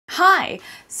Hi!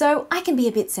 So I can be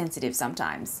a bit sensitive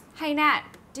sometimes. Hey Nat,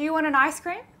 do you want an ice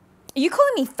cream? Are you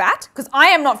calling me fat? Because I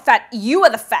am not fat, you are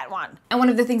the fat one. And one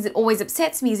of the things that always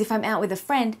upsets me is if I'm out with a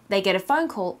friend, they get a phone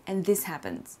call and this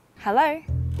happens. Hello?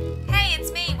 Hey,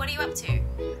 it's me, what are you up to?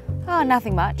 Oh,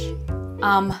 nothing much.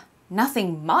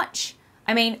 Nothing much?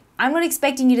 I mean, I'm not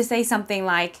expecting you to say something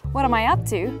like, What am I up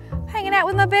to? Hanging out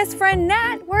with my best friend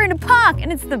Nat. We're in a park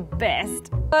and it's the best.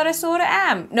 but I sorta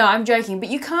am. No, I'm joking, but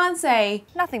you can't say,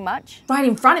 Nothing much. right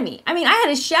in front of me. I mean, I had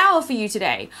a shower for you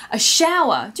today. A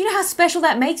shower. Do you know how special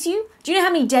that makes you? Do you know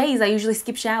how many days I usually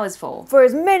skip showers for? For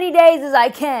as many days as I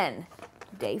can.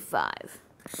 Day 5.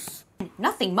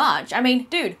 Nothing much. I mean,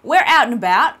 dude, we're out and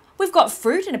about. We've got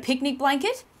fruit and a picnic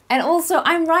blanket. And also,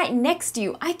 I'm right next to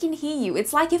you. I can hear you.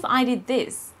 It's like if I did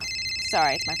this.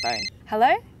 Sorry, it's my phone.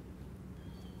 Hello?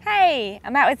 Hey,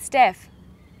 I'm out with Steph.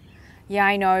 Yeah,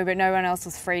 I know, but no one else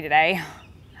was free today.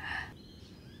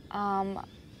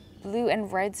 Blue and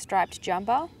red striped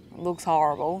jumper. Looks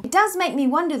horrible. It does make me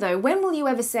wonder though, when will you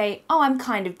ever say, oh, I'm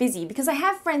kind of busy? Because I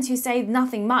have friends who say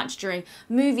nothing much during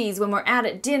movies, when we're out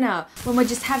at dinner, when we're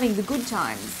just having the good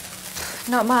times.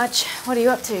 Not much. What are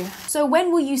you up to? So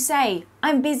when will you say,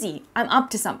 I'm busy, I'm up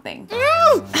to something?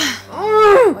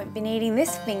 Won't be needing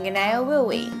this fingernail, will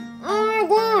we?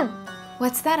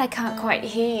 What's that? I can't quite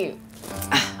hear you.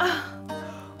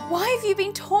 Why have you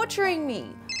been torturing me?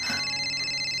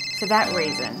 For that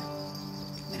reason,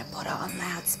 I'm gonna put her on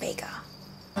loudspeaker.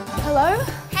 Hello?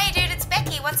 Hey dude, it's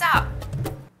Becky, what's up?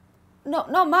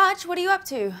 Not much. What are you up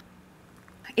to?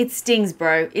 It stings,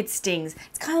 bro. It stings.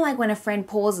 It's kind of like when a friend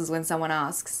pauses when someone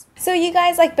asks. So you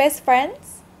guys like best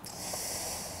friends?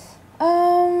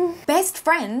 Best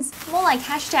friends? More like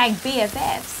hashtag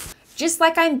BFFs. Just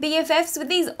like I'm BFFs with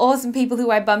these awesome people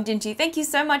who I bumped into. Thank you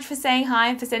so much for saying hi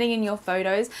and for sending in your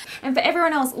photos. And for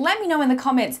everyone else, let me know in the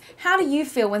comments, how do you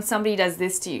feel when somebody does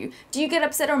this to you? Do you get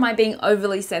upset or am I being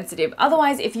overly sensitive?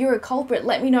 Otherwise, if you're a culprit,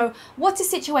 let me know what's a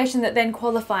situation that then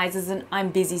qualifies as an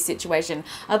I'm busy situation.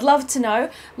 I'd love to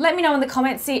know. Let me know in the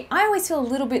comments. See, I always feel a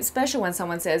little bit special when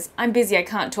someone says, I'm busy, I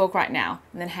can't talk right now,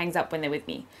 and then hangs up when they're with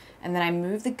me. And then I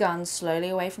move the gun slowly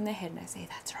away from their head and I say,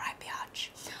 that's right, biatch.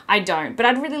 I don't, but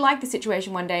I'd really like the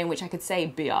situation one day in which I could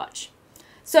say biatch.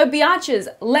 So biatches,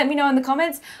 let me know in the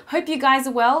comments. Hope you guys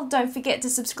are well. Don't forget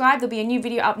to subscribe. There'll be a new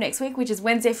video up next week, which is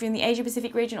Wednesday if you're in the Asia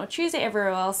Pacific region or Tuesday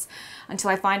everywhere else until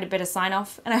I find a better sign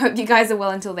off. And I hope you guys are well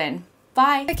until then.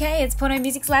 Bye. Okay, it's porno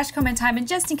music / comment time, and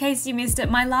just in case you missed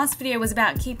it, my last video was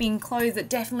about keeping clothes that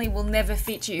definitely will never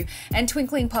fit you. And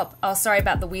Twinkling Pop, oh sorry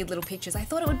about the weird little pictures. I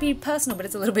thought it would be personal, but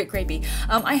it's a little bit creepy.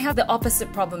 I have the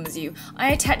opposite problem as you.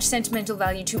 I attach sentimental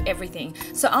value to everything.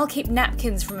 So I'll keep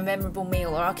napkins from a memorable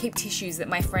meal, or I'll keep tissues that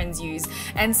my friends use.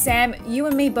 And Sam, you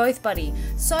and me both, buddy.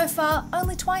 So far,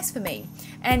 only twice for me.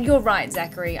 And you're right,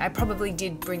 Zachary, I probably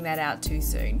did bring that out too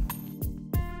soon.